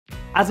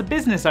As a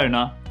business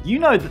owner, you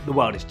know that the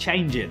world is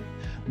changing.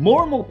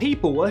 More and more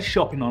people are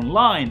shopping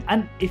online,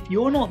 and if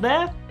you're not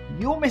there,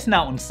 you're missing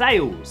out on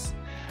sales.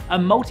 A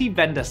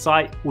multi-vendor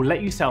site will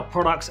let you sell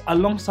products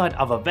alongside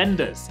other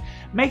vendors,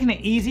 making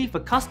it easy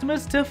for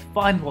customers to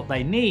find what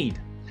they need.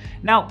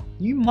 Now,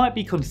 you might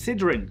be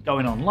considering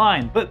going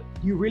online, but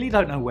you really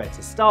don't know where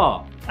to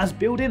start, as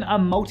building a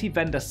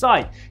multi-vendor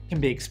site can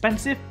be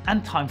expensive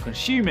and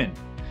time-consuming.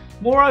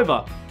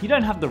 Moreover, you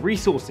don't have the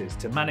resources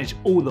to manage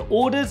all the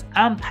orders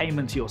and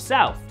payments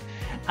yourself.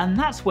 And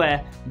that's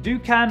where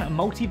Dokan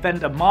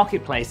Multivendor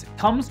Marketplace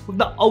comes with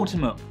the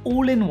ultimate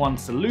all-in-one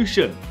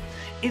solution.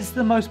 It's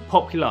the most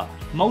popular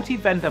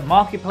multi-vendor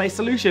marketplace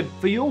solution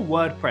for your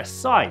WordPress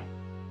site.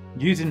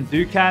 Using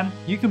Dokan,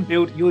 you can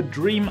build your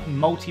dream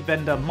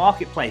multi-vendor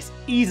marketplace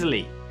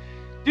easily.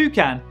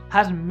 Dokan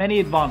has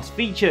many advanced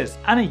features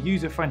and a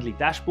user-friendly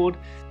dashboard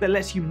that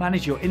lets you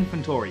manage your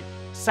inventory,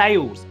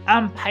 sales,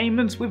 and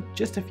payments with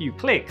just a few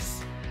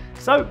clicks.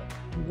 So,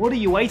 what are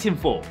you waiting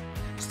for?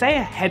 Stay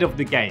ahead of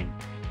the game.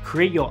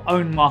 Create your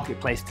own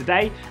marketplace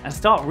today and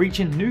start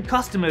reaching new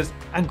customers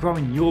and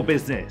growing your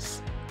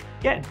business.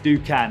 Get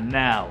Dokan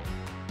now.